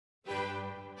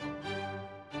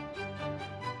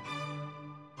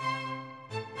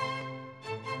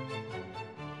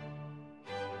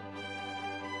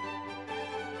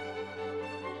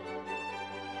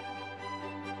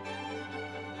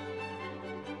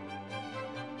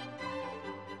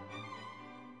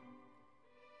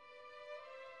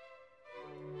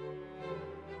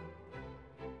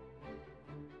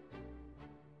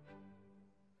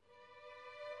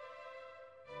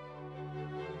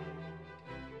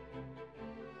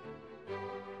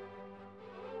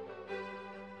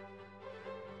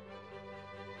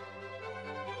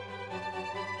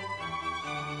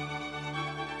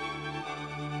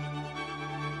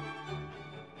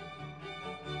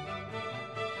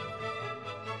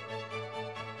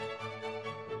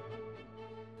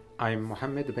I'm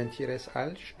Mohammed Bentires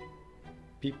Alj.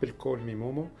 People call me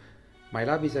Momo. My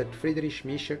lab is at Friedrich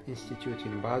Miescher Institute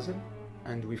in Basel,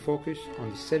 and we focus on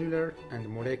the cellular and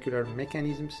molecular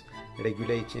mechanisms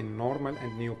regulating normal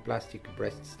and neoplastic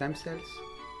breast stem cells,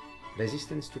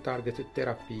 resistance to targeted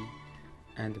therapy,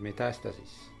 and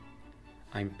metastasis.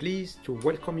 I'm pleased to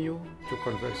welcome you to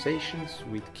conversations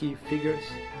with key figures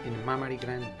in mammary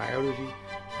gland biology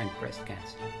and breast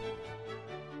cancer.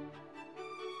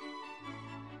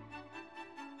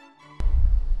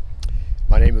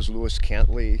 My name is Lew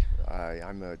Cantley.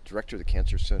 I'm a director of the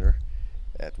Cancer Center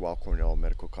at Weill Cornell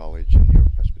Medical College and New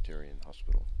York Presbyterian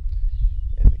Hospital.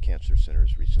 And the Cancer Center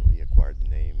has recently acquired the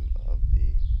name of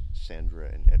the Sandra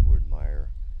and Edward Meyer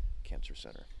Cancer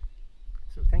Center.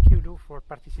 So thank you, Lew, for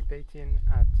participating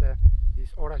at this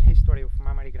oral history of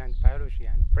mammary gland biology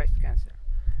and breast cancer.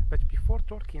 But before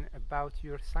talking about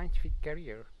your scientific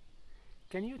career,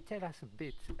 can you tell us a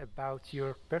bit about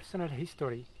your personal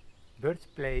history,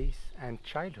 birthplace, and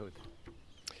childhood?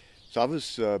 So I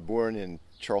was born in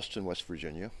Charleston, West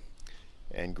Virginia,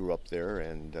 and grew up there,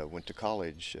 and went to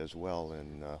college as well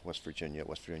in West Virginia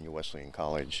Wesleyan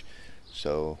College.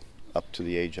 So up to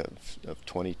the age of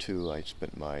 22, I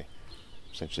spent my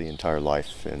essentially entire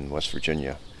life in West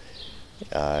Virginia,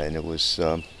 and it was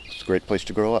a great place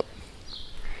to grow up.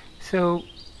 So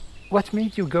what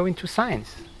made you go into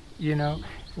science? You know,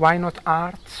 why not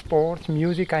art, sport,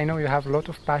 music? I know you have a lot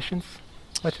of passions.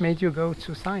 What made you go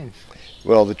to science?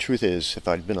 Well, the truth is, if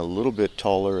I'd been a little bit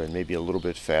taller and maybe a little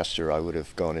bit faster, I would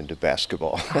have gone into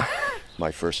basketball.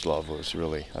 My first love was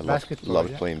really, I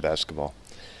loved playing basketball.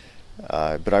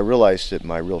 But I realized that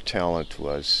my real talent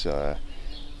was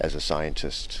as a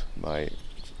scientist. My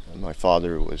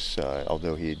father was,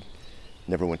 although he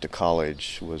never went to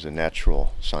college, was a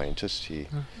natural scientist. He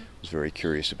was very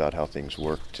curious about how things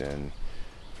worked, and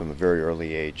from a very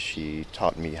early age he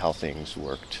taught me how things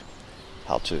worked,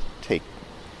 how to take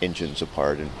engines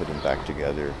apart and put them back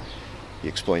together. He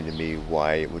explained to me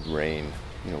why it would rain,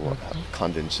 you know,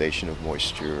 condensation of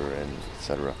moisture, and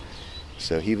etc.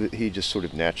 So he just sort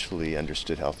of naturally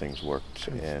understood how things worked,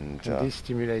 and this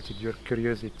stimulated your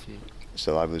curiosity.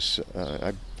 So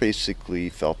I basically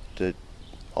felt that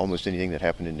almost anything that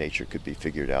happened in nature could be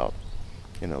figured out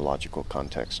in a logical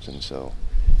context, and so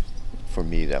for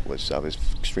me I was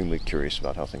extremely curious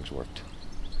about how things worked.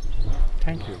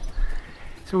 Thank you.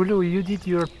 So Lew, you did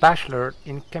your bachelor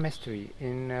in chemistry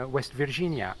in West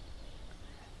Virginia,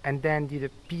 and then did a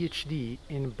PhD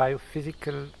in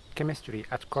biophysical chemistry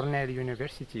at Cornell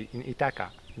University in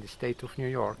Ithaca, in the state of New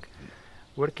York,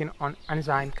 working on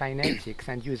enzyme kinetics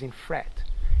and using FRET.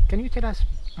 Can you tell us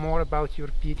more about your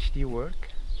PhD work?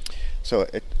 So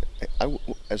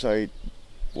as I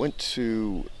went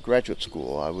to graduate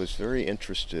school, I was very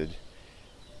interested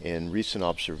in recent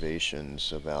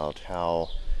observations about how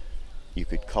you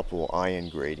could couple ion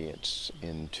gradients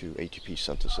into ATP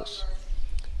synthesis.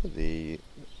 The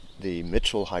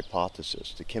Mitchell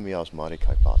hypothesis, the chemiosmotic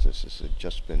hypothesis, had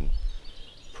just been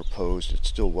proposed. It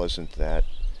still wasn't that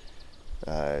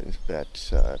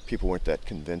people weren't that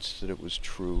convinced that it was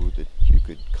true that you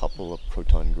could couple a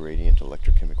proton gradient,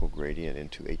 electrochemical gradient,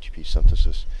 into ATP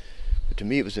synthesis. But to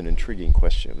me it was an intriguing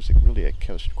question. It was really a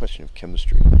question of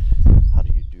chemistry. How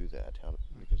do you do that?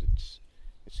 Because it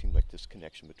seemed like this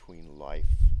connection between life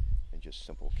and just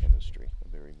simple chemistry, a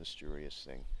very mysterious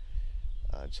thing.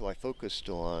 And so I focused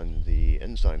on the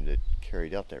enzyme that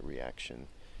carried out that reaction.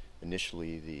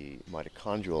 Initially the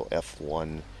mitochondrial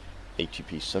F1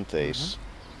 ATP synthase,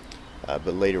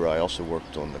 but later I also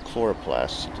worked on the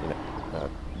chloroplast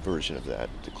version of that,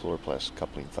 the chloroplast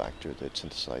coupling factor that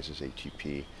synthesizes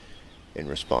ATP in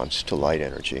response to light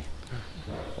energy.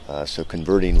 So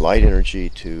converting light energy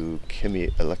to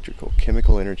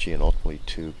chemical energy and ultimately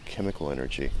to chemical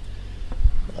energy,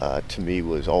 to me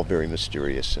was all very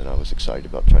mysterious, and I was excited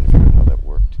about trying to figure out how that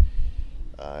worked.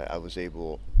 I was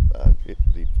able,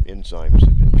 the enzymes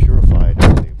had been purified. I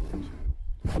was able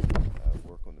to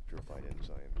work on the purified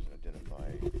enzymes,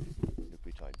 identify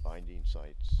nucleotide binding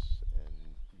sites, and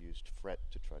used FRET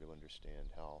to try to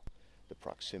understand how the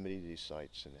proximity to these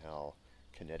sites and how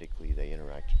kinetically they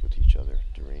interacted with each other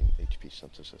during ATP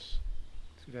synthesis.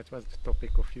 So that was the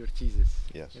topic of your thesis?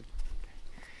 Yes.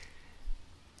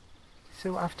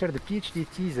 So after the PhD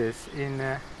thesis in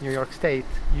New York State,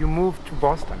 you moved to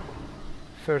Boston,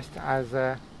 first as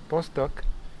a postdoc,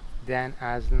 then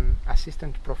as an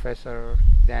assistant professor,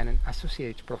 then an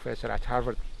associate professor at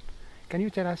Harvard. Can you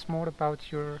tell us more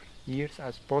about your years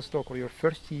as postdoc, or your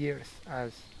first years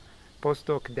as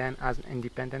postdoc, then as an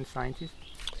independent scientist?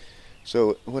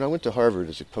 So when I went to Harvard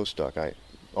as a postdoc,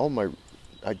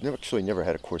 I'd actually never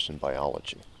had a course in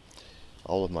biology.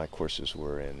 all of my courses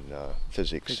were in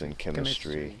physics and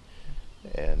chemistry.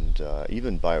 And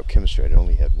even biochemistry. I'd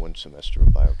only had one semester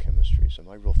of biochemistry, so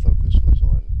my real focus was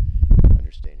on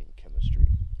understanding chemistry.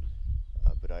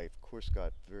 But I, of course,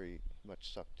 got very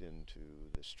much sucked into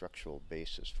the structural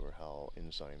basis for how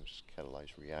enzymes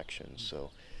catalyze reactions.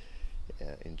 So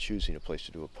in choosing a place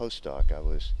to do a postdoc, I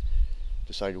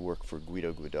decided to work for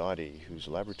Guido Guidotti, whose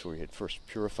laboratory had first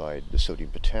purified the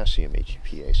sodium-potassium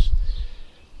ATPase,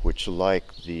 which,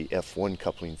 like the F1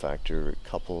 coupling factor,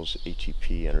 couples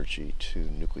ATP energy to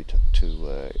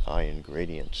ion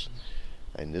gradients.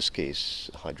 In this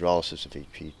case, hydrolysis of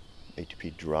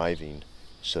ATP driving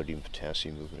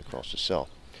sodium-potassium movement across the cell.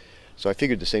 So I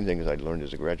figured the same thing as I'd learned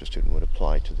as a graduate student would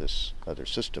apply to this other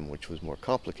system, which was more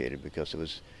complicated because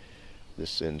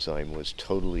this enzyme was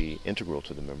totally integral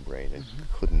to the membrane and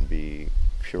couldn't be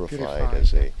purified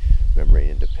as a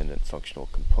membrane-independent functional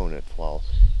component, while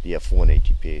the F1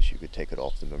 ATPase, you could take it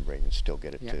off the membrane and still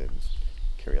get it to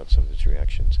carry out some of its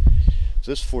reactions.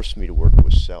 So this forced me to work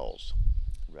with cells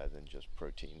rather than just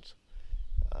proteins.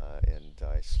 And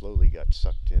I slowly got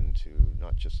sucked into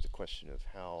not just the question of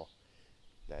how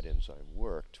that enzyme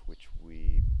worked, which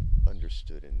we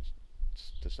understood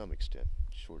to some extent,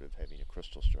 short of having a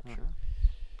crystal structure,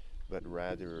 but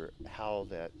rather how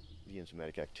the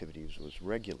enzymatic activities was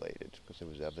regulated, because there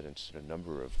was evidence that a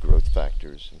number of growth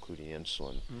factors, including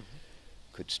insulin,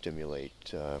 could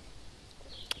stimulate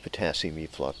potassium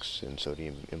efflux and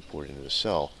sodium import into the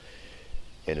cell.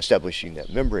 And establishing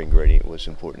that membrane gradient was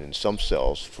important in some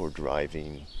cells for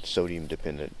driving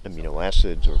sodium-dependent amino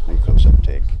acids or glucose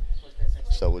uptake.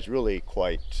 So it was really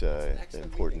quite an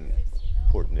important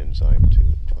enzyme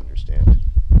to understand.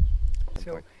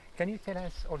 So, can you tell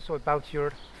us also about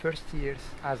your first years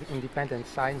as an independent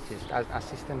scientist, as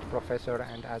assistant professor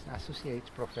and as associate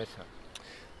professor?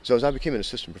 So as I became an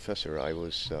assistant professor, I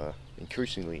was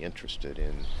increasingly interested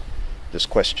in this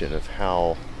question of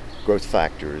how growth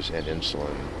factors and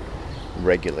insulin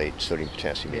regulate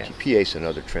sodium-potassium ATPase and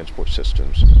other transport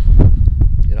systems.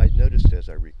 And I'd noticed as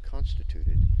I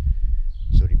reconstituted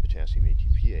sodium-potassium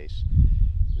ATPase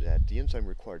that the enzyme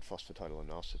required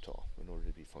phosphatidylinositol in order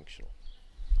to be functional.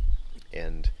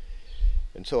 And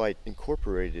so I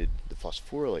incorporated the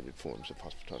phosphorylated forms of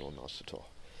phosphatidylinositol.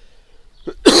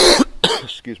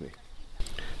 Excuse me.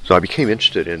 So I became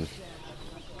interested in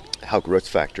how growth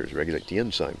factors regulate the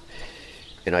enzyme.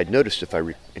 And I'd noticed if I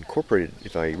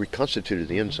reconstituted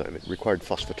the enzyme, it required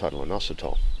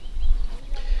phosphatidylinositol.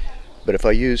 But if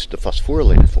I used the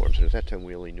phosphorylated forms, and at that time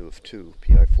we only knew of two,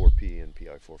 PI4P and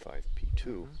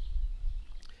PI45P2,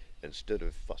 instead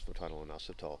of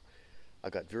phosphatidylinositol, I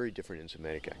got very different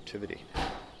enzymatic activity.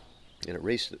 And it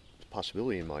raised the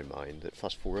possibility in my mind that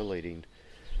phosphorylating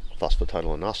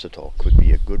phosphatidylinositol could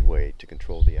be a good way to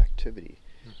control the activity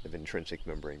of intrinsic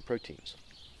membrane proteins.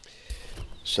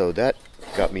 So that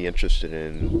got me interested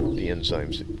in the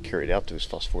enzymes that carried out those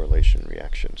phosphorylation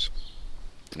reactions.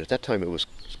 And at that time it was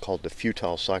called the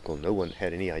futile cycle. No one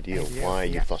had any idea why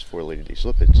you phosphorylated these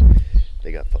lipids.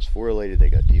 They got phosphorylated, they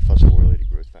got dephosphorylated.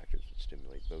 Growth factors would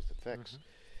stimulate both effects.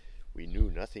 We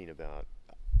knew nothing about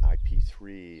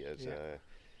IP3 as a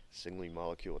signaling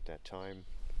molecule at that time.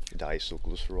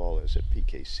 Diacylglycerol as a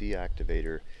PKC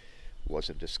activator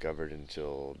wasn't discovered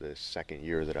until the second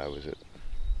year that I was a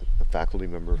faculty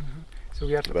member. So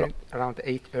we are talking around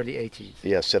early 80s.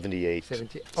 Yeah, 78,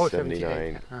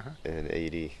 79, and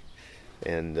 80.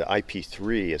 And the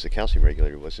IP3 as a calcium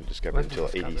regulator wasn't discovered until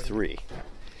 83.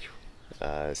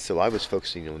 So I was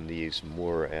focusing on these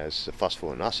more as the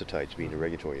phosphoinositides being the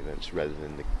regulatory events rather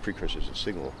than the precursors of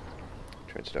signal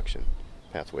transduction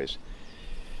pathways.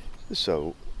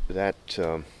 So that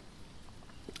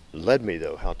led me,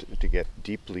 though, to get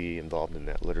deeply involved in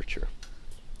that literature.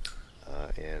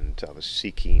 And I was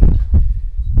seeking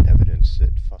evidence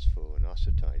that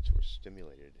phosphoinositides were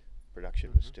stimulated,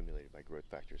 production was stimulated by growth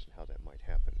factors and how that might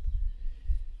happen.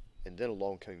 And then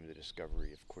along came the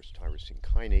discovery, of course, tyrosine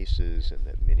kinases, and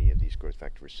that many of these growth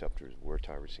factor receptors were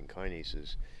tyrosine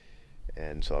kinases.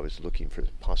 And so I was looking for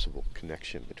the possible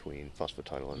connection between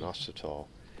phosphatidylinositol,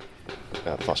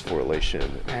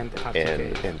 phosphorylation, and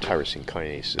tyrosine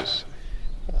kinases.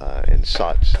 And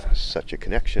sought such a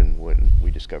connection when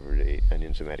we discovered an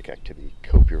enzymatic activity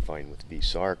co-purifying with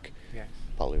V-SARC,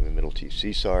 polyamidyl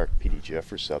T-C-SARC,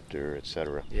 PDGF receptor,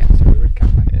 etc.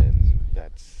 And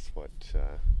that's what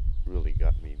really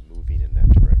got me moving in that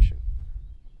direction.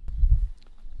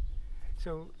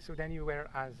 So then you were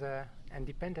as an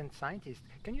independent scientist.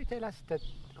 Can you tell us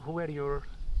who were your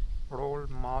role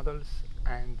models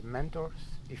and mentors,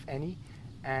 if any,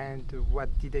 and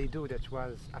what did they do that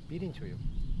was appealing to you?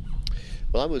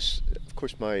 Well, of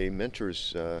course, my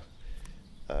mentors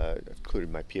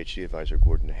included my PhD advisor,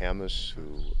 Gordon Hammes,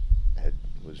 who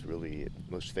was really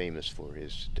most famous for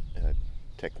his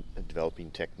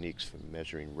developing techniques for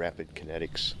measuring rapid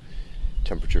kinetics,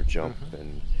 temperature jump,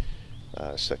 and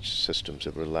such systems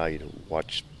that would allow you to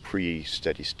watch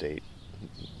pre-steady state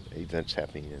events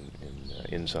happening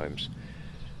in enzymes,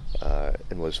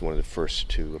 and was one of the first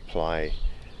to apply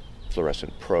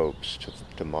fluorescent probes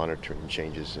to monitoring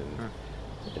changes in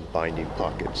binding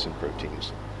pockets in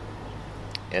proteins.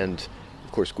 And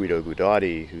of course Guido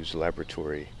Guidotti, whose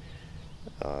laboratory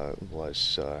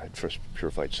had first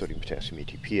purified sodium potassium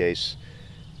ETPase,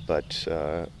 but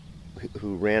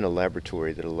who ran a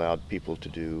laboratory that allowed people to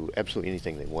do absolutely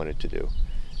anything they wanted to do.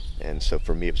 And so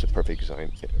for me it was a perfect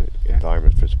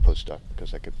environment as a postdoc,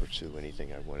 because I could pursue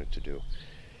anything I wanted to do.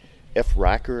 F.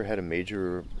 Racker had a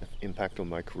major impact on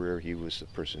my career. He was the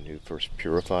person who first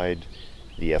purified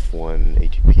the F1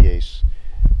 ATPase.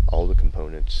 All the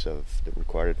components that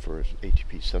required for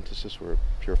ATP synthesis were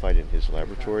purified in his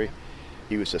laboratory.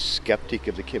 He was a skeptic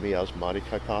of the chemiosmotic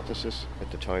hypothesis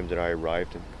at the time that I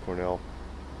arrived in Cornell.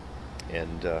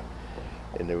 And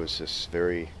there was this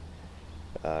very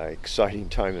exciting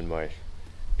time in my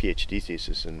PhD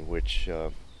thesis in which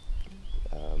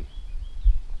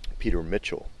Peter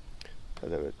Mitchell,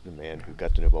 the man who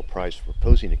got the Nobel Prize for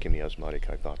proposing the chemiosmotic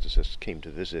hypothesis, came to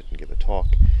visit and give a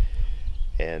talk.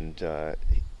 And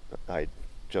I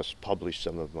just published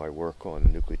some of my work on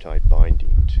nucleotide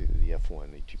binding to the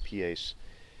F1 ATPase,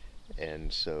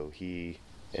 and so he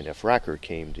and F. Racker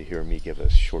came to hear me give a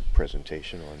short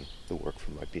presentation on the work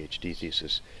from my PhD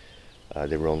thesis.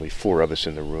 There were only 4 of us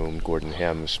in the room: Gordon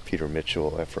Hammes, Peter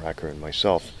Mitchell, F. Racker, and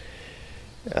myself,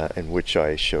 in which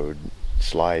I showed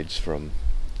slides from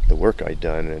the work I'd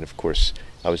done. And of course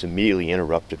I was immediately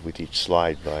interrupted with each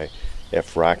slide by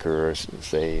F. Racker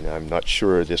saying, "I'm not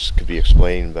sure this could be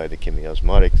explained by the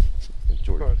chemiosmotic,"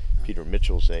 and Peter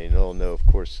Mitchell saying, "Oh no, of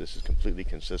course this is completely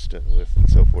consistent with," and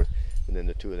so forth. And then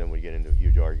the two of them would get into a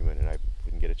huge argument and I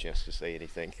wouldn't get a chance to say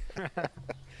anything.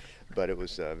 But it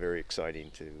was very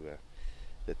exciting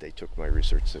that they took my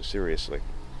research so seriously.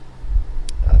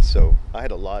 So I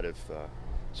had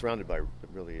surrounded by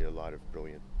really a lot of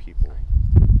brilliant people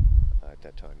at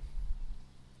that time.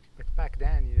 But back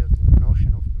then, the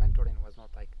notion of mentoring was not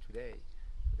like today.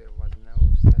 There was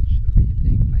no such really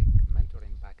thing like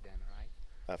mentoring back then,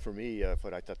 right? For me,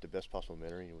 what I thought the best possible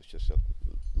mentoring was just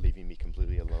leaving me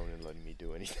completely alone and letting me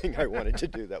do anything I wanted to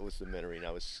do. That was the mentoring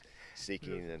I was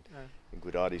seeking, and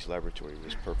Guidotti's laboratory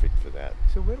was perfect for that.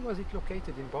 So where was it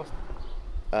located in Boston?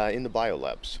 In the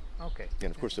biolabs. Okay. And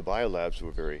of course the biolabs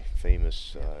were very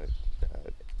famous.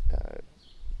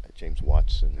 James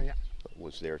Watson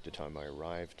was there at the time I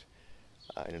arrived.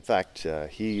 And in fact,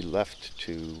 he left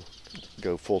to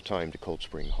go full-time to Cold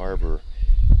Spring Harbor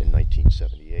in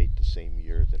 1978, the same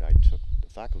year that I took the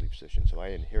faculty position. So I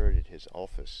inherited his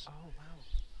office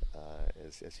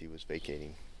as he was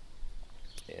vacating.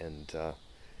 And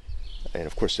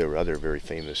of course there were other very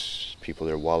famous people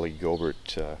there. Wally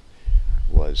Gilbert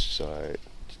was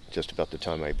just about the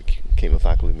time I became a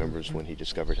faculty member when he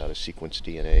discovered how to sequence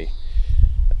DNA.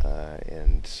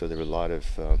 And so there were a lot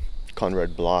of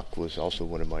Conrad Bloch was also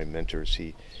one of my mentors.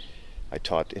 I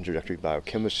taught introductory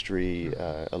biochemistry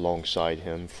alongside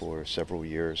him for several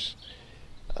years,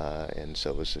 and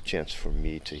so it was a chance for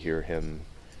me to hear him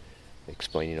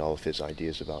explaining all of his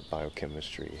ideas about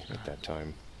biochemistry at that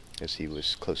time, as he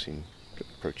was closely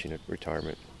approaching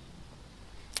retirement.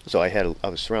 So I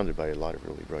was surrounded by a lot of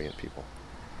really brilliant people.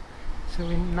 So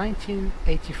in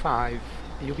 1985,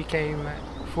 you became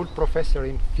full professor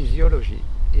in physiology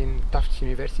in Tufts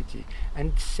University,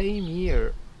 and same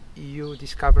year you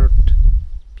discovered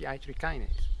PI3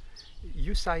 kinase.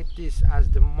 You cite this as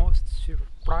the most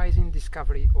surprising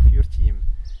discovery of your team.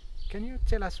 Can you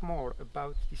tell us more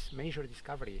about this major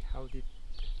discovery? How did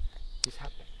this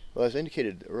happen? Well, as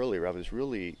indicated earlier, I was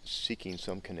really seeking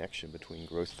some connection between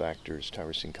growth factors,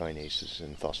 tyrosine kinases,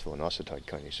 and phosphoinositide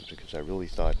kinases, because I really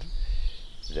thought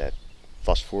that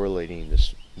phosphorylating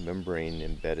this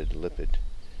membrane-embedded lipid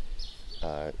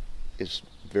is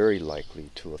very likely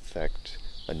to affect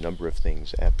a number of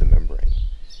things at the membrane.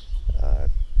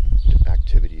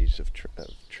 Activities of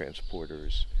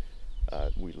transporters.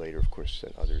 We later, of course,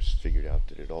 and others figured out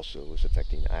that it also was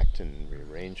affecting actin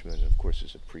rearrangement, and of course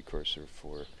is a precursor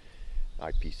for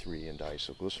IP3 and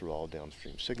diacylglycerol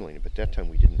downstream signaling. But at that time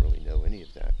we didn't really know any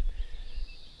of that.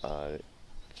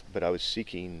 But I was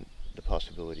seeking the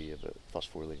possibility of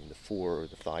phosphorylating the 4 or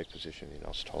the 5 position in the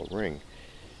inositol ring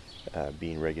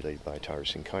being regulated by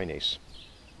tyrosine kinase.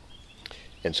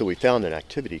 And so we found an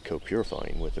activity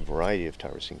co-purifying with a variety of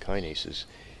tyrosine kinases,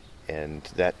 and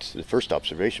that the first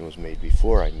observation was made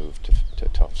before I moved to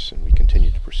Tufts, and we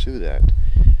continued to pursue that.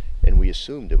 And we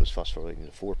assumed it was phosphorylating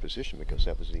the 4 position because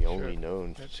that was the only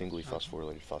known singly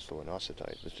phosphorylated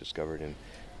phospholinositide. It was discovered in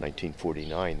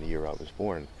 1949, the year I was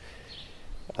born.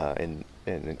 And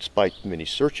in spite of many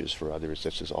searches for others,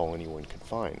 this is all anyone could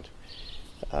find.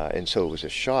 And so it was a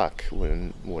shock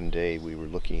when one day we were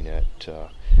looking at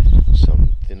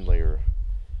some thin layer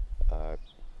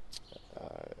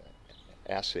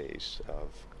assays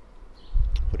of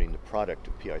putting the product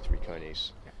of PI3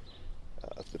 kinase,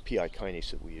 of the PI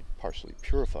kinase that we had partially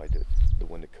purified, the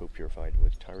one that co-purified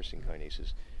with tyrosine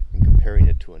kinases, and comparing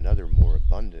it to another more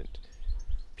abundant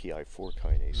PI4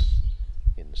 kinase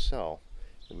in the cell,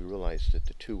 and we realized that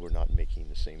the two were not making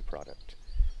the same product.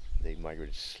 They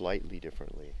migrated slightly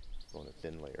differently on a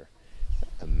thin layer,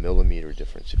 a millimeter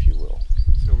difference, if you will.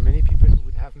 So many people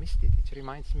would have missed it. It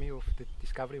reminds me of the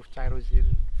discovery of tyrosyl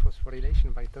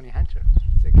phosphorylation by Tony Hunter.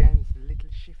 It's again a little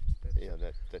shift.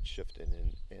 That shift,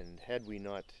 and had we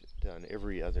not done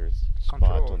every other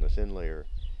spot on the thin layer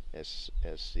as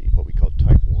the what we call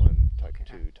type 1, type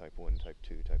 2, type 1, type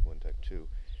 2, type 1, type 2,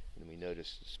 and we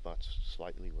noticed the spots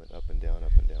slightly went up and down,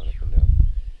 up and down, up and down,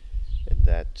 and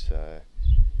that,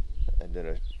 and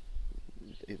then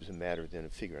it was a matter then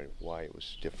of figuring out why it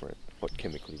was different, what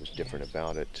chemically was different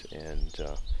about it, and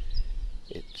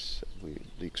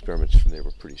the experiments from there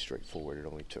were pretty straightforward. It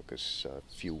only took us a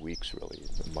few weeks, really,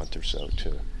 a month or so,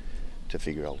 to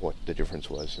figure out what the difference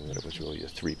was, and that it was really a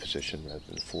 3 position rather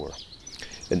than 4.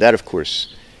 And that, of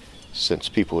course, since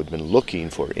people had been looking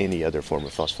for any other form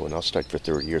of phospholinositide for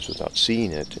 30 years without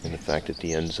seeing it, and the fact that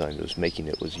the enzyme that was making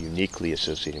it was uniquely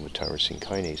associated with tyrosine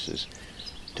kinases,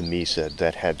 to me said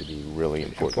that had to be really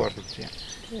important.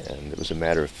 And it was a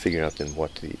matter of figuring out then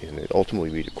and ultimately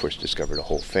we of course discovered a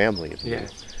whole family of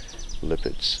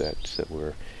lipids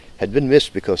that had been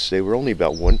missed because they were only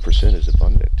about 1% as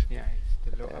abundant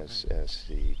as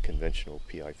the conventional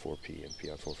PI4P and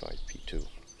PI45P2.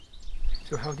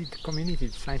 So how did the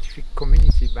scientific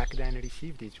community back then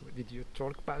receive it? Did you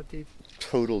talk about it?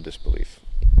 Total disbelief.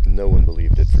 No one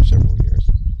believed it for several years.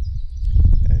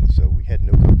 And so we had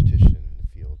no competition in the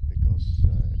field because...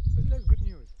 that's good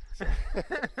news.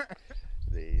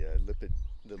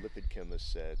 The lipid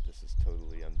chemist said, this is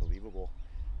totally unbelievable.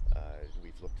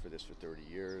 We've looked for this for 30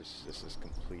 years. This is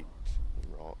complete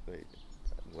wrong.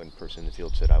 One person in the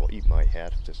field said, I will eat my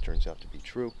hat if this turns out to be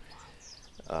true.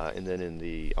 And then in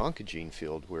the oncogene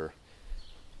field, where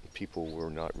people were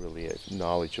not really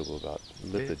knowledgeable about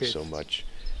lipids so much,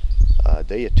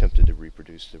 they attempted to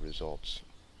reproduce the results,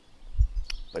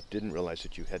 but didn't realize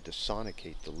that you had to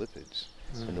sonicate the lipids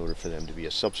in order for them to be a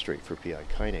substrate for PI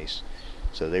kinase.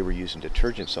 So they were using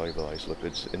detergent solubilized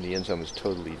lipids, and the enzyme was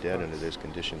totally dead under those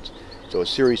conditions. So a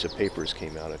series of papers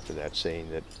came out after that saying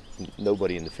that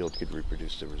nobody in the field could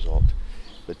reproduce the result.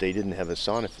 But they didn't have a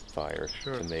sonifier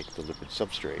to make the lipid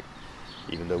substrate,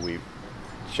 even though we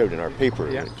showed in our paper,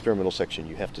 in the experimental section,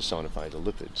 you have to sonify the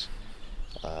lipids.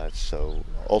 So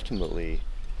ultimately,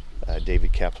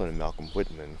 David Kaplan and Malcolm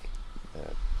Whitman,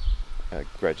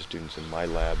 graduate students in my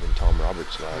lab and Tom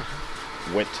Roberts' lab,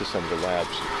 went to some of the labs,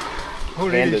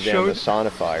 handed them a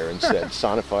sonifier and said,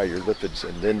 sonify your lipids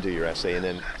and then do your assay. And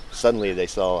then suddenly they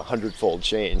saw a 100-fold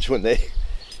change when they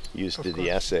used the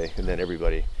assay, and then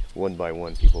everybody, one by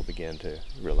one, people began to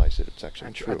realize that it's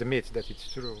actually true. And admit that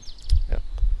it's true. Yeah.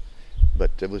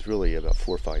 But it was really about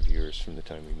 4 or 5 years from the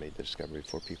time we made the discovery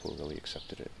before people really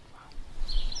accepted it.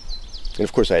 And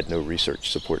of course I had no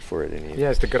research support for it.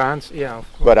 Yes, the grants, of course.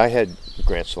 But I had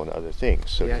grants on other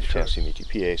things, so the potassium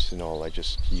ATPase and all, I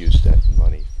just used that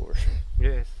money for.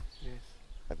 Yes.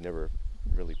 I've never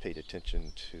really paid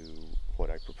attention to what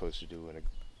I propose to do in a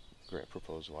grant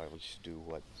proposal. I always do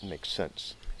what makes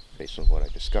sense based on what I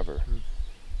discover,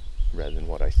 rather than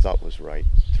what I thought was right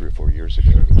 3 or 4 years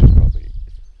ago, which is probably,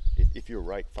 if you're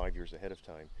right 5 years ahead of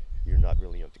time, you're not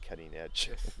really on the cutting edge.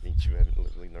 It means you haven't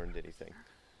really learned anything.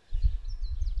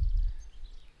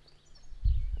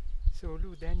 So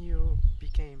Lew, then you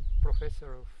became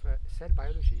professor of cell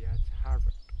biology at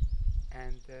Harvard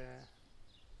and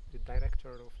the director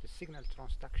of the signal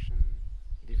transduction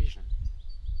division.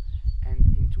 And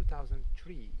in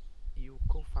 2003, you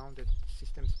co-founded the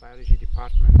systems biology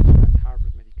department at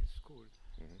Harvard Medical School.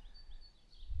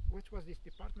 What was this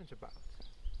department about?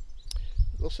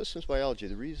 Well, systems biology,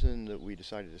 the reason that we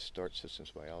decided to start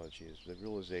systems biology is the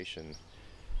realization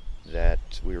that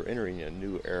we were entering a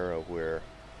new era where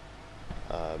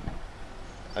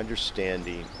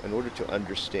in order to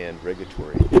understand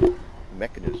regulatory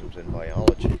mechanisms in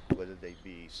biology, whether they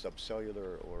be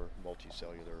subcellular or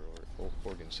multicellular or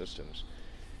organ systems,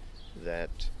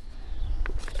 that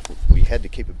we had the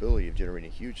capability of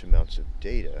generating huge amounts of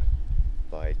data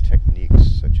by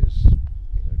techniques such as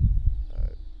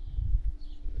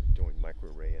doing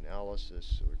microarray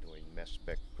analysis or doing mass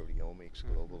spec proteomics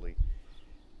globally,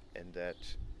 and that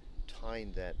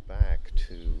tying that back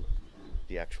to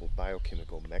the actual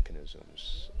biochemical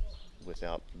mechanisms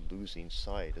without losing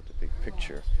sight of the big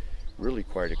picture really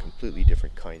required a completely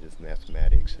different kind of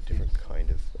mathematics, a different kind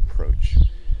of approach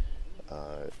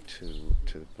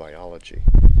to biology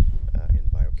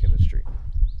and biochemistry.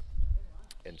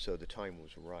 And so the time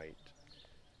was right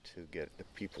to get the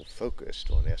people focused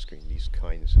on asking these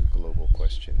kinds of global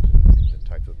questions and the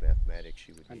type of mathematics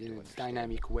you would need to understand. And in a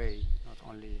dynamic way,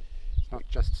 not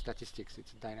just statistics,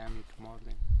 it's dynamic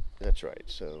modeling. That's right.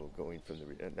 So going from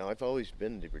now I've always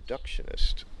been the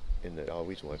reductionist in that I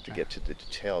always wanted to get to the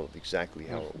detail of exactly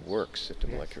how it works at the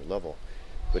molecular level.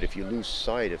 But if you lose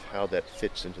sight of how that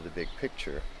fits into the big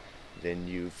picture, then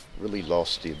you've really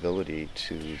lost the ability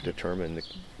to determine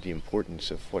the importance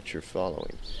of what you're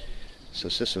following. So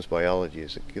systems biology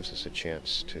gives us a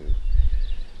chance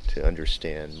to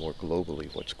understand more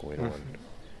globally what's going on.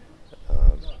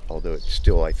 Although it's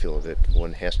still, I feel that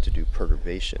one has to do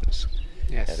perturbations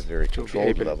at a very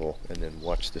controlled level and then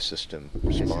watch the system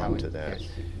respond to that.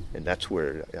 And that's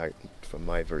where, from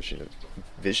my vision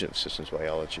of systems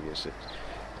biology, is that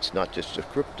it's not just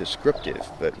descriptive,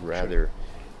 but rather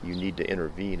you need to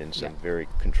intervene in some very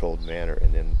controlled manner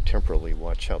and then temporally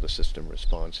watch how the system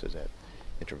responds to that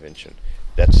intervention.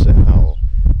 That's how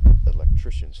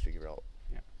electricians figure out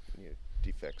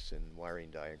defects in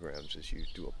wiring diagrams, as you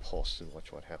do a pulse and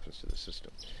watch what happens to the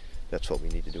system. That's what we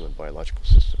need to do in biological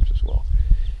systems as well.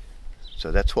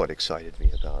 So that's what excited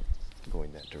me about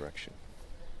going that direction.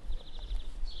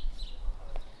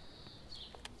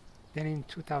 Then in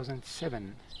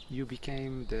 2007, you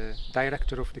became the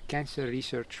director of the cancer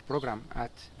research program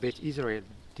at Beth Israel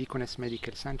Deaconess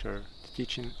Medical Center,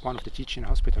 one of the teaching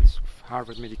hospitals of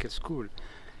Harvard Medical School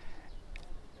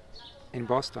in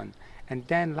Boston. And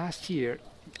then last year,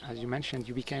 as you mentioned,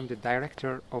 you became the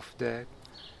director of the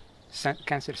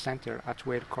Cancer Center at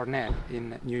Weill Cornell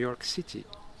in New York City.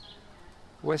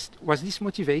 Was this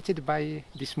motivated by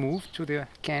this move to the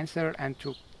cancer and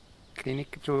to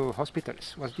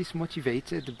hospitals? Was this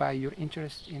motivated by your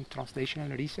interest in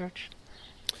translational research,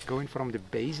 going from the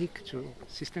basic to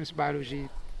systems biology,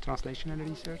 translational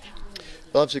research?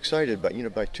 Well, I was excited, but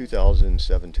by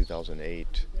 2007,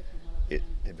 2008, it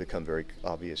had become very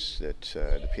obvious that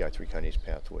the PI3 kinase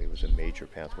pathway was a major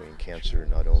pathway in cancer.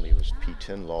 Not only was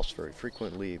PTEN lost very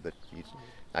frequently, but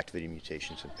activating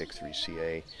mutations in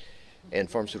PIK3CA,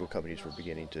 and pharmaceutical companies were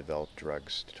beginning to develop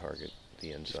drugs to target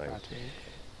the enzyme.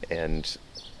 And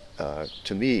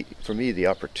for me, the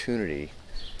opportunity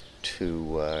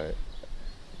to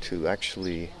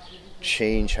actually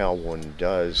change how one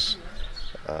does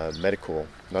medical,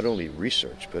 not only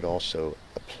research, but also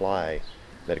apply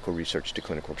medical research to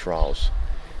clinical trials,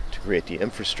 to create the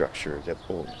infrastructure that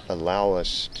will allow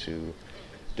us to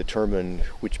determine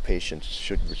which patients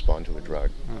should respond to a drug,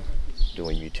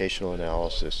 doing mutational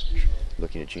analysis,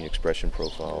 looking at gene expression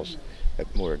profiles,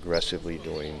 more aggressively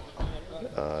doing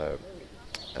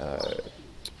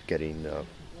getting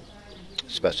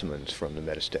specimens from the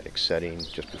metastatic setting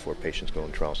just before patients go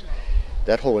in trials.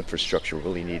 That whole infrastructure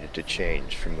really needed to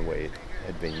change from the way it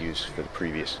had been used for the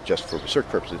previous, just for research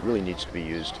purposes. It really needs to be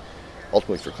used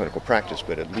ultimately for clinical practice,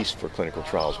 but at least for clinical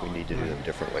trials we need to do them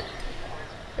differently.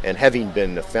 And having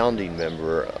been a founding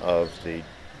member of the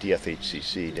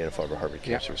DFHCC, Dana-Farber Harvard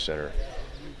Cancer Center,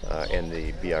 and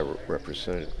the BI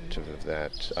representative of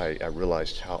that, I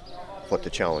realized what the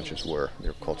challenges were.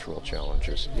 Their cultural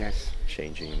challenges,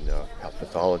 changing how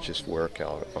pathologists work,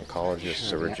 how oncologists,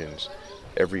 surgeons,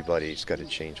 everybody's got to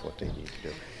change what they need to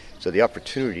do. So the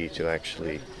opportunity to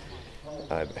actually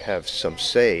have some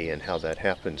say in how that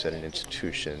happens at an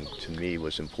institution, to me,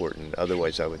 was important.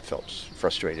 Otherwise, I would felt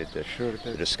frustrated that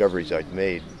the discoveries I'd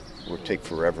made would take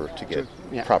forever to get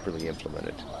properly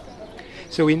implemented.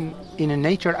 So in a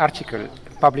Nature article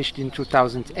published in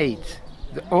 2008,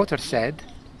 the author said,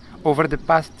 over the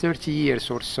past 30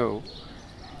 years or so,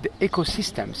 the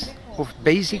ecosystems of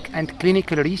basic and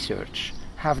clinical research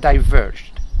have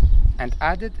diverged, and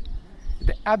added,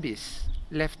 the abyss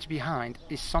left behind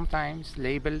is sometimes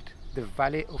labeled the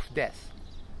valley of death.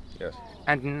 Yes.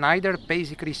 And neither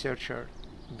basic researcher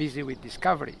busy with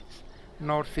discoveries,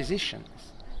 nor physicians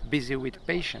busy with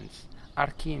patients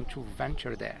are keen to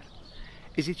venture there.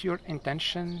 Is it your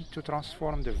intention to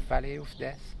transform the valley of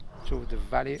death to the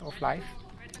valley of life?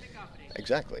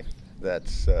 Exactly.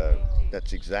 That's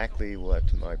exactly what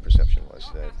my perception was,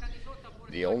 that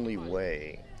the only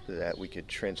way that we could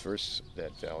traverse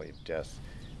that valley of death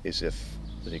is if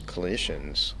the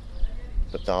clinicians,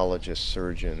 pathologists,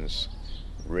 surgeons,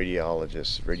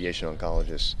 radiologists, radiation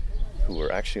oncologists, who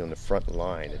are actually on the front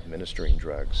line administering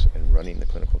drugs and running the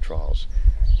clinical trials,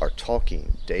 are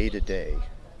talking day to day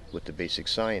with the basic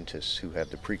scientists who have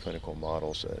the preclinical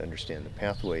models that understand the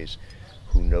pathways,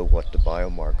 who know what the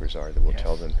biomarkers are that will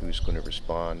tell them who's going to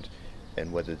respond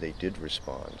and whether they did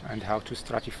respond. And how to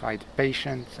stratify the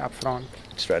patients up front.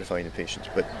 Stratifying the patients,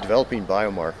 but developing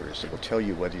biomarkers that will tell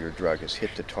you whether your drug has hit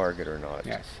the target or not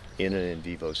in an in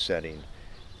vivo setting,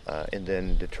 and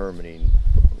then determining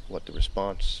what the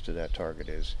response to that target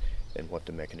is and what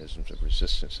the mechanisms of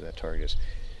resistance to that target is.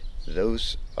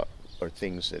 Those are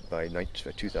things that by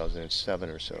 2007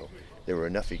 or so, there were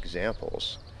enough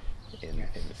examples in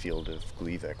the field of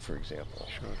Gleevec, for example,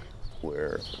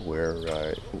 where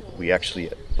we actually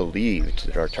believed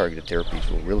that our targeted therapies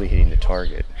were really hitting the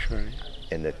target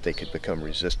and that they could become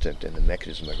resistant, and the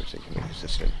mechanism by which they can be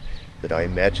resistant, that I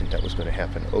imagined that was going to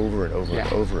happen over and over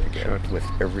and over again with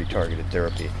every targeted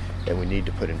therapy, and we need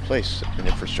to put in place an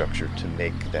infrastructure to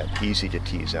make that easy to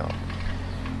tease out.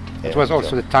 It was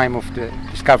also the time of the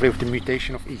discovery of the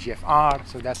mutation of EGFR,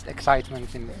 so that's the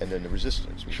excitement. And then the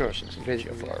resistance mutations in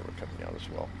EGFR were coming out as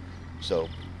well. So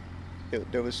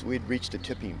we'd reached a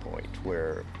tipping point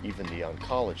where even the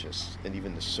oncologists and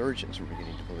even the surgeons were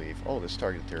beginning to believe, oh, this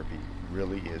targeted therapy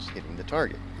really is hitting the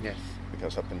target. Yes.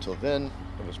 Because up until then,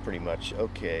 it was pretty much,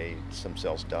 okay, some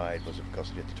cells died. Was it because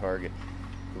it hit the target?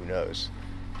 Who knows?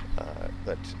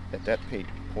 But at that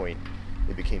point,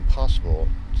 it became possible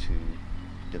to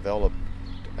develop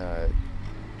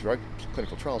drug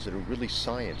clinical trials that are really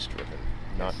science-driven,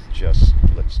 not just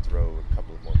let's throw a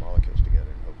couple of more molecules together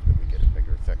and hope that we get a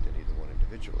bigger effect in either one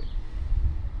individually.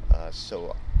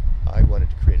 So I wanted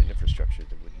to create an infrastructure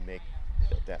that would make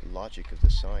that logic of the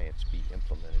science be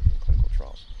implemented in clinical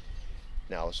trials.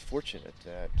 Now, I was fortunate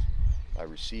that I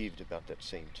received about that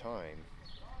same time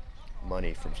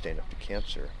money from Stand Up to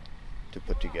Cancer to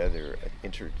put together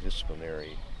an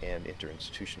interdisciplinary and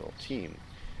interinstitutional team,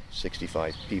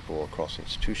 65 people across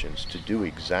institutions, to do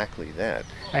exactly that.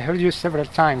 I heard you several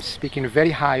times speaking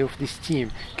very high of this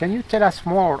team. Can you tell us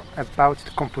more about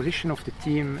the composition of the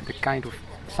team, the kind of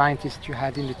scientists you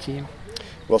had in the team?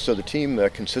 Well, so the team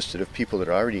consisted of people that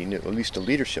I already knew, at least the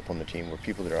leadership on the team were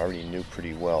people that I already knew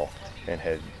pretty well and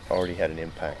had already had an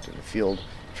impact in the field.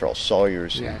 Charles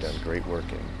Sawyers, who had done great work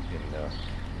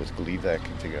with Gleevec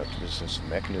and figuring out the resistance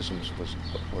mechanisms,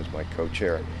 was my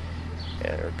co-chair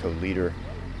or co-leader.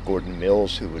 Gordon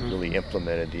Mills, who had really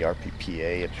implemented the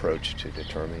RPPA approach to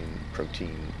determining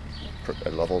protein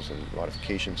levels and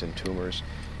modifications in tumors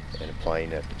and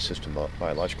applying that to system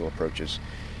biological approaches.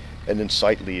 And then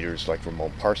site leaders like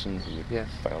Ramon Parson, who had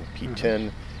found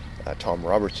P10. Tom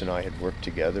Roberts and I had worked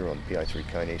together on PI3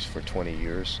 kinase for 20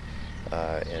 years.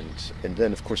 And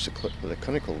then, of course, the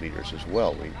clinical leaders as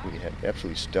well. We had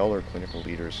absolutely stellar clinical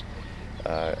leaders.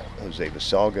 Jose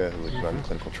Basalga, who had run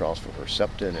clinical trials for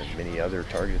Herceptin and many other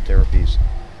targeted therapies.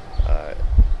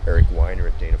 Eric Weiner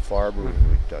at Dana-Farber, who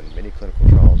had done many clinical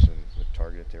trials with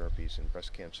targeted therapies in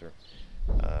breast cancer.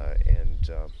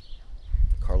 And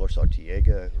Carlos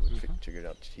Artiega, who had figured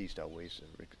out, teased out ways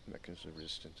and mechanisms of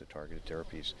resistance to targeted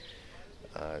therapies.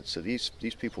 So these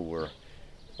people were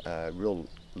real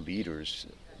leaders,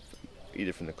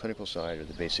 either from the clinical side or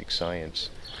the basic science.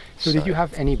 So did you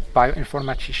have any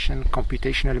bioinformatician,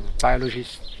 computational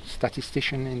biologist,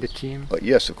 statistician in the team?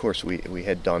 Yes, of course. We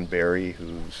had Don Barry,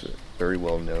 who's very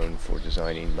well known for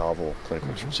designing novel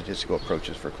clinical statistical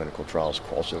approaches for clinical trials,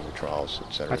 crossover trials,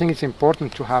 etc. I think it's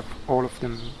important to have all of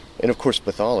them. And of course,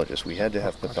 pathologists. We had to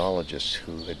have pathologists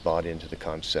who had bought into the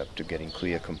concept of getting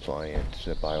CLIA-compliant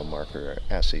biomarker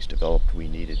assays developed. We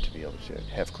needed to be able to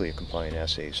have CLIA-compliant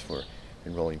assays for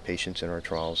enrolling patients in our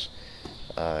trials.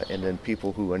 And then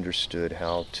people who understood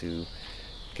how to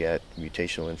get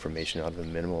mutational information out of a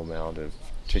minimal amount of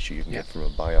tissue you can get from a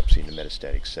biopsy in a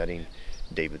metastatic setting.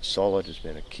 David Solid has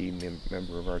been a key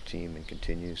member of our team and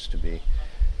continues to be.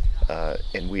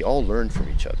 And we all learned from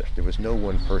each other. There was no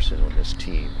one person on this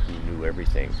team who knew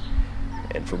everything.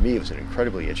 And for me, it was an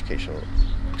incredibly educational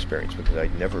experience because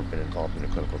I'd never been involved in a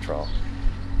clinical trial.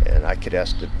 And I could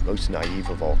ask the most naive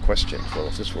of all questions. Well,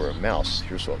 if this were a mouse,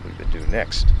 here's what we would do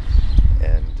next.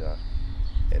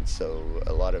 And so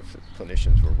a lot of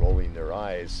clinicians were rolling their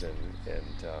eyes,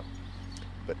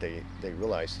 but they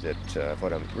realized that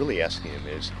what I'm really asking them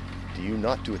is, do you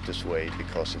not do it this way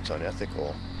because it's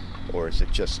unethical, or is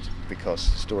it just because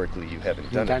historically you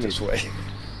haven't done it this way?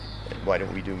 And why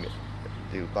don't we do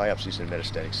do biopsies in a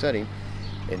metastatic setting?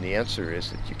 And the answer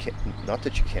is that you can't, not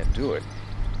that you can't do it.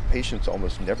 Patients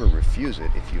almost never refuse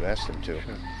it if you ask them to.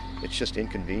 Sure. It's just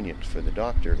inconvenient for the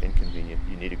doctor, inconvenient.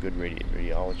 You need a good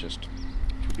radiologist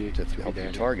to help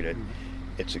you target it.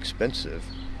 It's expensive.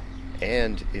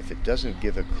 And if it doesn't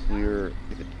give a clear,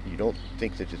 you don't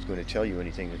think that it's going to tell you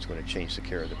anything that's going to change the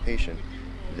care of the patient,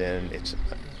 then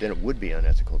it would be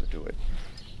unethical to do it.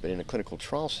 But in a clinical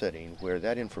trial setting where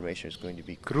that information is going to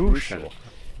be crucial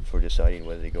for deciding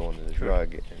whether they go on the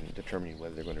drug and determining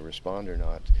whether they're going to respond or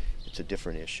not, it's a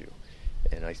different issue.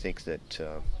 And I think that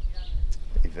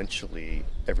eventually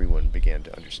everyone began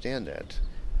to understand that,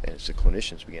 and as the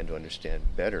clinicians began to understand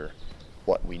better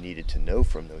what we needed to know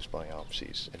from those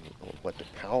biopsies and what the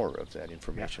power of that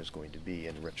information is going to be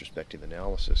in retrospective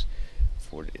analysis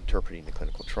for interpreting the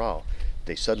clinical trial,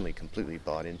 they suddenly completely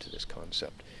bought into this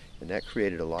concept. And that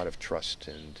created a lot of trust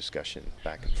and discussion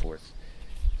back and forth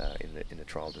in the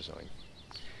trial design.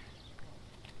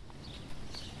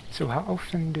 So how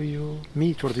often do you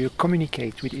meet or do you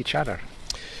communicate with each other?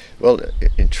 Well,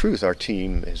 in truth, our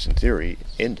team has, in theory,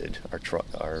 ended.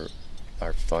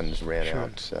 Our funds ran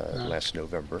out last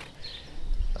November,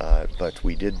 but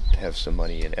we did have some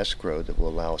money in escrow that will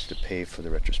allow us to pay for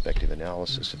the retrospective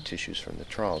analysis of tissues from the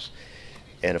trials.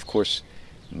 And of course,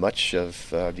 much of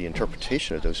the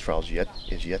interpretation of those trials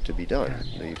is yet to be done.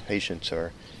 The patients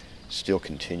are still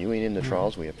continuing in the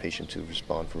trials. We have patients who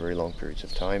respond for very long periods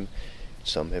of time.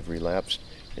 Some have relapsed.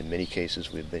 In many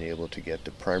cases, we've been able to get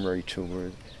the primary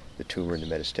tumor, the tumor in the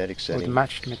metastatic setting,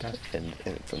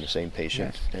 and from the same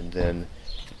patient. Yes. And then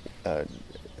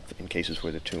in cases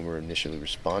where the tumor initially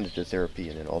responded to therapy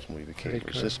and then ultimately became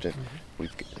resistant, we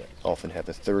often have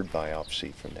a third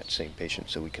biopsy from that same patient,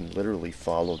 so we can literally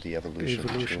follow the evolution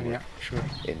of the tumor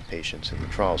in patients in the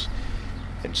trials.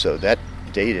 And so that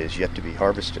data is yet to be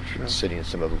harvested. It's sitting in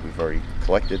some of it we've already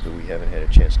collected, but we haven't had a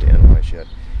chance to analyze yet.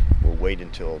 We'll wait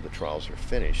until the trials are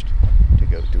finished to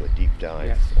go do a deep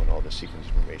dive on all the sequence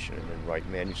information and then write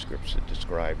manuscripts that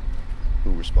describe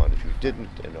who responded, who didn't,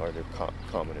 and are there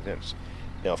common events.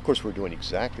 Now, of course, we're doing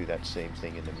exactly that same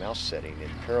thing in the mouse setting in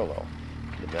parallel.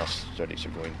 The mouse studies are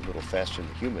going a little faster than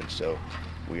the humans, so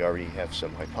we already have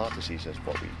some hypotheses as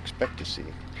what we expect to see.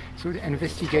 So the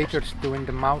investigators doing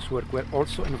the mouse work were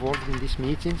also involved in these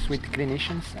meetings with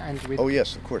clinicians and with... Oh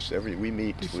yes, of course. We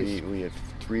meet, we have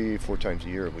 3 or 4 times a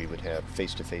year we would have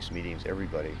face-to-face meetings,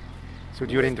 everybody. So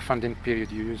during the funding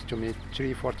period you used to meet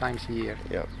 3 or 4 times a year?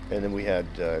 Yeah, and then we had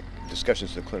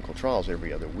discussions of the clinical trials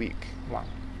every other week. Wow.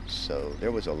 So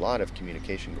there was a lot of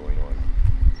communication going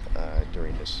on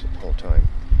during this whole time.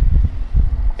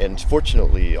 And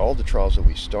fortunately, all the trials that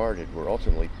we started were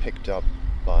ultimately picked up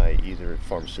by either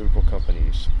pharmaceutical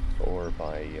companies or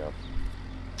by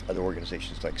other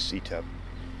organizations like CTEP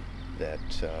that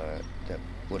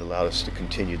would allow us to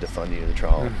continue the funding of the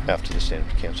trial after the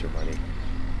Stanford Cancer money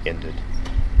ended.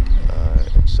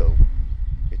 So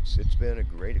it's been a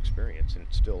great experience, and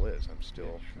it still is. I'm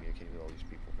still communicating with all these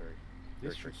people very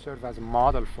This should serve as a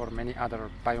model for many other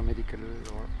biomedical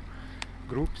or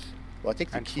groups. Well, I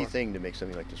think the key thing to make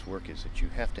something like this work is that you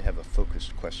have to have a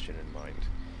focused question in mind.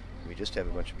 We just have a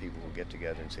bunch of people who get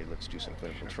together and say, let's do some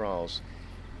clinical trials,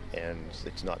 and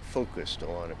it's not focused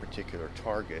on a particular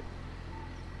target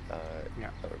or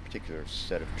a particular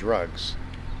set of drugs,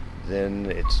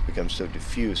 then it's become so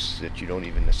diffuse that you don't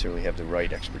even necessarily have the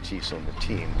right expertise on the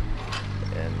team,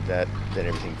 and then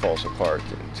everything falls apart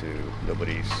into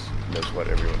nobody knows what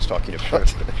everyone's talking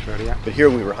about. But here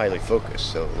we were highly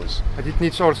focused, so it was. But it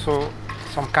needs also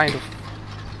some kind of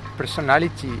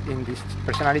personalities in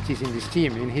this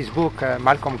team. In his book,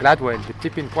 Malcolm Gladwell, The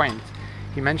Tipping Point,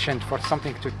 he mentioned for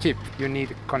something to tip, you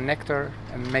need a connector,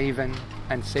 a maven,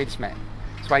 and salesman.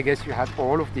 So I guess you had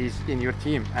all of these in your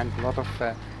team and a lot of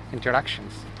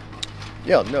interactions.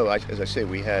 Yeah, no, as I say,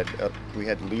 we had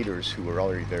leaders who were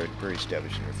already very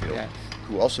established in their field,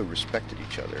 who also respected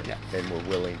each other and were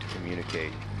willing to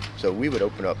communicate. So we would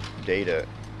open up data,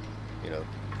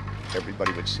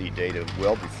 everybody would see data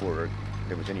well before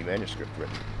there was any manuscript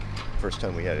written. First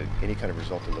time we had any kind of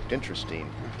result that looked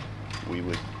interesting, we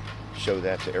would show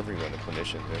that to everyone, the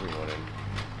clinicians, everyone.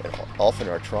 And often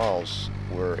our trials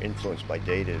were influenced by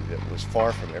data that was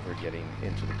far from ever getting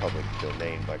into the public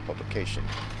domain by publication.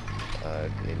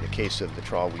 In the case of the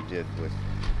trial we did with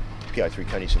PI3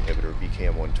 kinase inhibitor,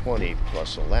 BKM120,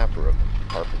 plus olaparib,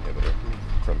 PARP inhibitor,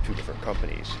 from 2 different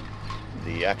companies,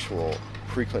 the actual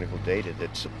preclinical data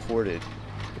that supported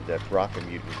that BRCA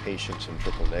mutant patients in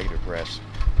triple-negative breast,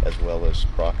 as well as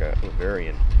BRCA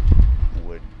ovarian,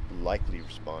 would likely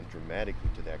respond dramatically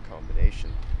to that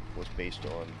combination, was based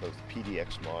on both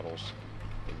PDX models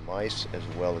in mice, as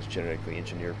well as genetically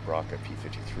engineered BRCA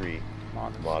P53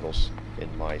 models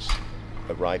in mice,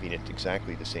 arriving at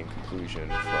exactly the same conclusion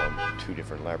from 2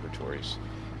 different laboratories.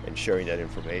 And sharing that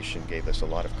information gave us a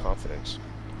lot of confidence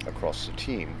across the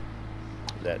team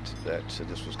that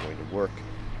this was going to work,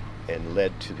 and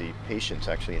led to the patients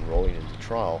actually enrolling in the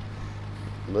trial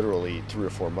literally 3 or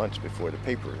 4 months before the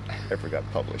paper ever got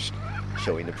published,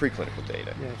 showing the preclinical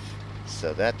data. Yes.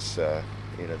 So that's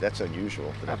that's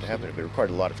unusual for that to happen. It required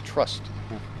a lot of trust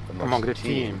among the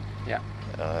team. Yeah.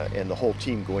 And the whole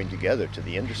team going together to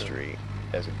the industry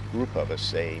as a group of us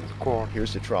saying,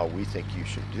 here's the trial we think you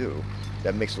should do.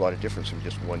 That makes a lot of difference from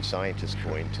just one scientist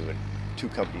going to 2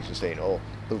 companies and saying, oh,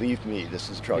 believe me, this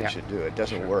is the trial you should do. It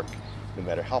doesn't work no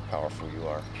matter how powerful you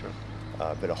are.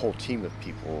 But a whole team of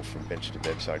people from bench to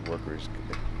bedside workers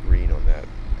agreeing on that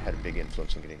had a big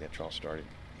influence in getting that trial started.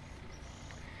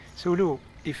 So Lew,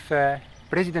 if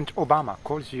President Obama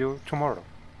calls you tomorrow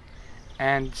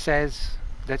and says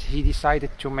that he decided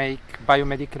to make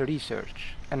biomedical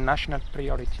research a national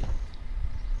priority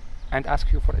and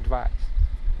ask you for advice,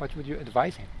 what would you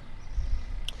advise him?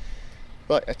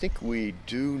 Well, I think we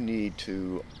do need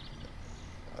to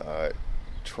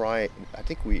try.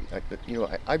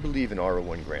 I believe in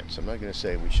R01 grants. I'm not going to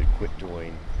say we should quit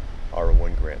doing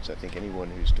R01 grants. I think anyone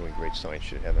who's doing great science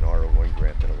should have an R01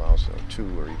 grant that allows them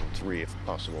 2 or even 3, if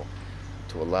possible,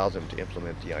 to allow them to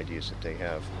implement the ideas that they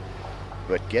have.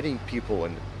 But getting people,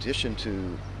 in addition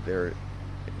to their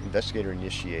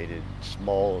investigator-initiated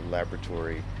small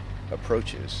laboratory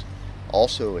approaches,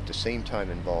 also at the same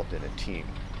time involved in a team,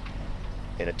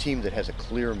 and a team that has a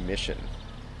clear mission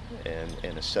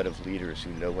and a set of leaders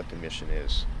who know what the mission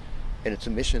is. And it's a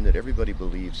mission that everybody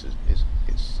believes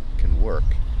can work.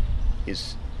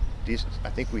 I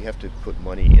think we have to put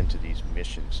money into these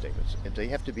mission statements, and they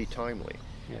have to be timely.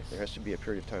 Yes. There has to be a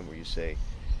period of time where you say,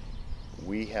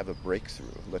 we have a breakthrough,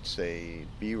 let's say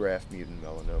BRAF mutant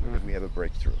melanoma, but we have a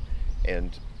breakthrough,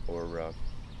 or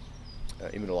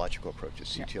immunological approaches,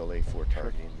 CTLA-4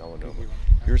 targeting melanoma.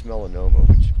 Here's melanoma,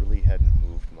 which really hadn't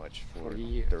moved much for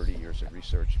 30 years of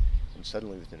research, and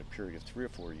suddenly within a period of 3 or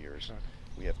 4 years,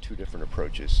 we have 2 different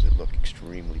approaches that look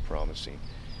extremely promising.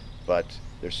 But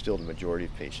there's still the majority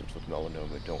of patients with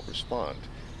melanoma don't respond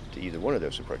to either one of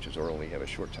those approaches, or only have a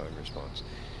short time response.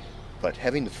 But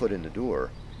having the foot in the door,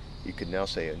 you could now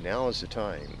say, now is the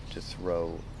time to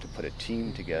put a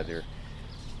team together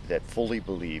that fully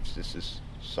believes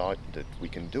that we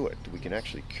can do it. We can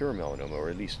actually cure melanoma, or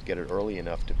at least get it early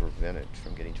enough to prevent it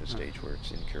from getting to a stage where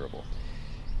it's incurable.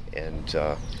 And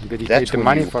that's when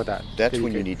money for that. That's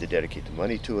when you need to dedicate the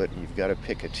money to it, and you've got to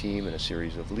pick a team and a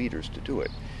series of leaders to do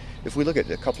it. If we look at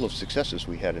a couple of successes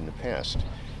we had in the past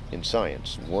in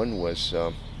science, one was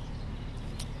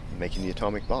making the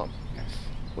atomic bomb.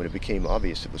 When it became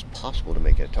obvious it was possible to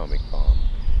make an atomic bomb,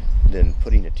 then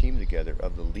putting a team together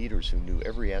of the leaders who knew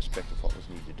every aspect of what was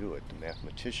needed to do it, the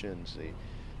mathematicians, the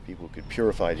people who could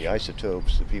purify the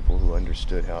isotopes, the people who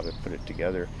understood how to put it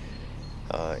together,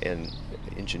 and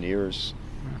engineers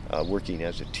working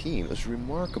as a team. It was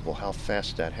remarkable how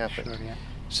fast that happened.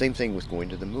 Same thing with going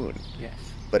to the moon.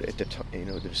 But at the time,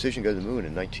 the decision to go to the moon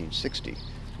in 1960,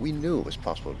 we knew it was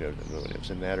possible to go to the moon. It was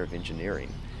a matter of engineering.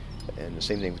 And the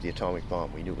same thing with the atomic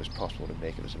bomb. We knew it was possible to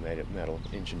make. It was a matter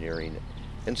of engineering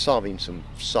and solving some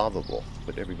solvable,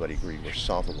 but everybody agreed were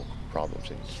solvable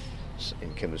problems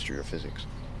in chemistry or physics.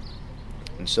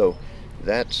 And so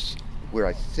that's where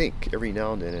I think every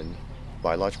now and then in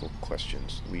biological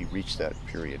questions we reach that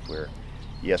period where,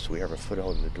 yes, we have a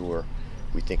foothold in the door.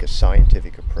 We think a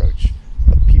scientific approach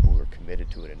of people who are committed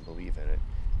to it and believe in it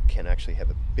can actually have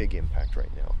a big impact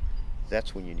right now.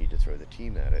 That's when you need to throw the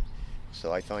team at it.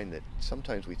 So I find that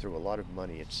sometimes we throw a lot of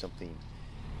money at something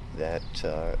that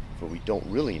where we don't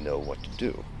really know what to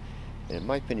do. And in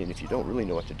my opinion, if you don't really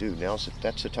know what to do, that's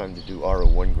the time to do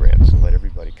R01 grants and let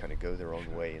everybody kind of go their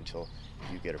own way until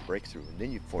you get a breakthrough, and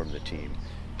then you form the team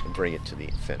and bring it to the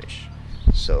finish.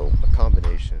 So a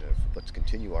combination of let's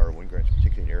continue R01 grants,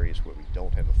 particularly in areas where we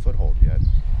don't have a foothold yet.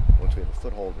 Once we have a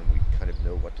foothold and we kind of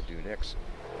know what to do next,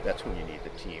 that's when you need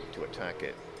the team to attack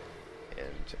it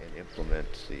and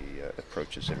implement the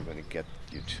approaches that are going to get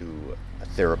you to a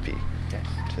therapy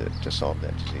to solve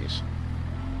that disease.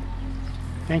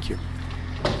 Thank you.